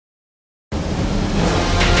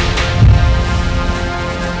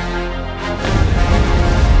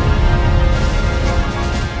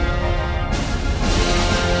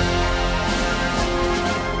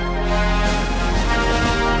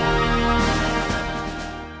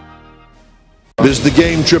This is The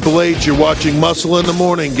Game, Triple H. You're watching Muscle in the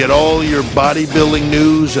Morning. Get all your bodybuilding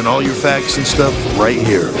news and all your facts and stuff right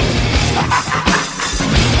here.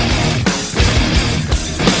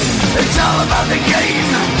 It's all about the game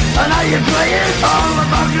and how you play it. All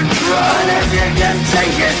about control and if you can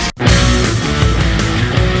take it.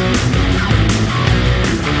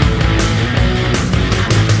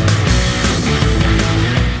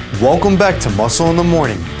 Welcome back to Muscle in the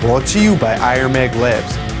Morning, brought to you by Iron Mag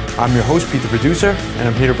Labs. I'm your host, Pete the Producer, and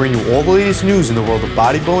I'm here to bring you all the latest news in the world of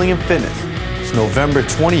bodybuilding and fitness. It's November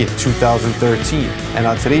 20th, 2013, and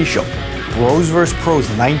on today's show, Bros vs. Pros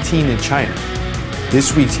 19 in China,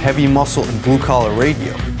 this week's Heavy Muscle and Blue Collar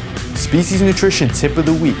Radio, Species Nutrition Tip of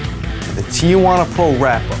the Week, and the Tijuana Pro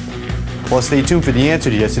Wrap-Up. Plus, stay tuned for the answer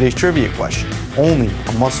to yesterday's trivia question, only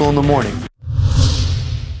on Muscle in the Morning.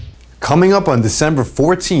 Coming up on December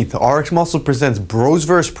 14th, RX Muscle presents Bros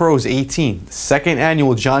vs. Pros 18, the second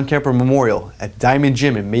annual John Kemper Memorial at Diamond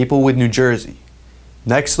Gym in Maplewood, New Jersey.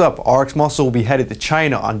 Next up, RX Muscle will be headed to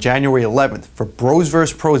China on January 11th for Bros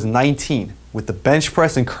vs. Pros 19 with the Bench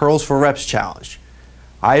Press and Curls for Reps Challenge.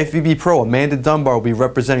 IFBB Pro Amanda Dunbar will be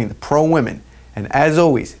representing the pro women, and as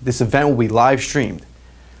always, this event will be live streamed.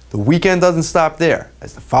 The weekend doesn't stop there,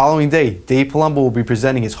 as the following day, Dave Palumbo will be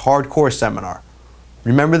presenting his hardcore seminar.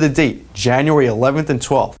 Remember the date, January 11th and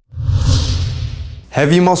 12th.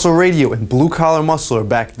 Heavy Muscle Radio and Blue Collar Muscle are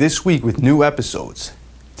back this week with new episodes.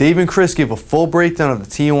 Dave and Chris give a full breakdown of the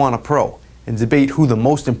Tijuana Pro and debate who the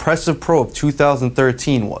most impressive pro of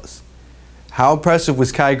 2013 was. How impressive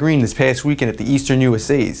was Kai Green this past weekend at the Eastern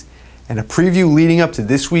USAs, and a preview leading up to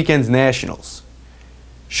this weekend's Nationals.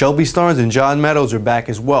 Shelby Starnes and John Meadows are back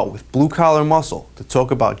as well with Blue Collar Muscle to talk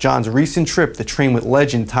about John's recent trip to train with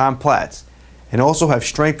legend Tom Platz, and also have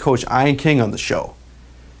strength coach Ian King on the show.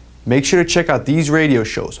 Make sure to check out these radio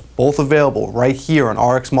shows, both available right here on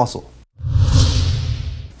RX Muscle.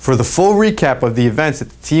 For the full recap of the events at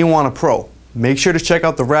the Tijuana Pro, make sure to check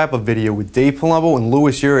out the wrap-up video with Dave Palumbo and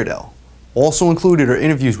Louis Uridel. Also included are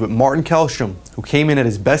interviews with Martin Kellstrom, who came in at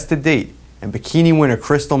his best to date, and bikini winner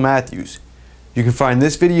Crystal Matthews. You can find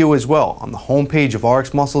this video as well on the homepage of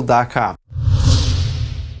rxmuscle.com.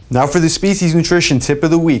 Now for the Species Nutrition Tip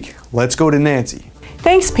of the Week, let's go to Nancy.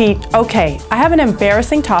 Thanks, Pete. Okay, I have an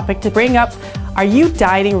embarrassing topic to bring up. Are you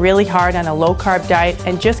dieting really hard on a low-carb diet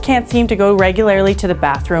and just can't seem to go regularly to the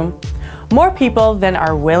bathroom? More people than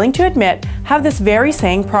are willing to admit have this very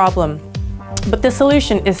same problem. But the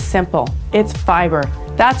solution is simple. It's fiber.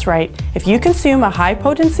 That's right. If you consume a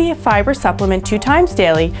high-potency fiber supplement 2 times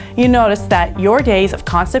daily, you notice that your days of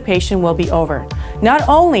constipation will be over. Not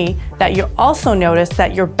only that, you'll also notice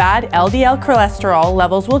that your bad LDL cholesterol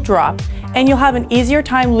levels will drop, and you'll have an easier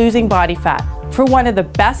time losing body fat. For one of the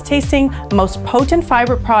best tasting, most potent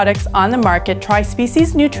fiber products on the market, try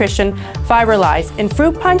Species Nutrition Fiber Lies in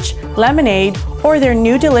Fruit Punch, Lemonade, or their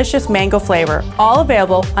new delicious mango flavor, all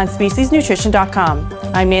available on speciesnutrition.com.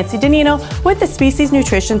 I'm Nancy Danino with the Species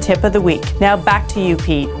Nutrition Tip of the Week. Now back to you,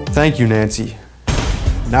 Pete. Thank you, Nancy.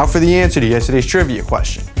 Now for the answer to yesterday's trivia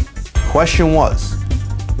question. The question was,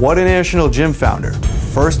 what international gym founder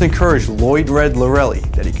first encouraged Lloyd Red Lorelli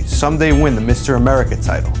that he could someday win the Mr. America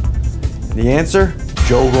title? And the answer,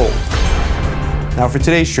 Joe Gold. Now for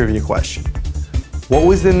today's trivia question. What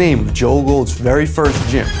was the name of Joe Gold's very first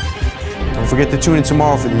gym? Don't forget to tune in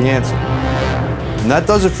tomorrow for the answer. And that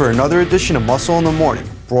does it for another edition of Muscle in the Morning,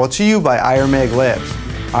 brought to you by Iron Mag Labs.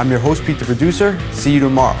 I'm your host, Pete the Producer. See you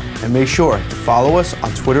tomorrow. And make sure to follow us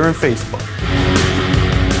on Twitter and Facebook.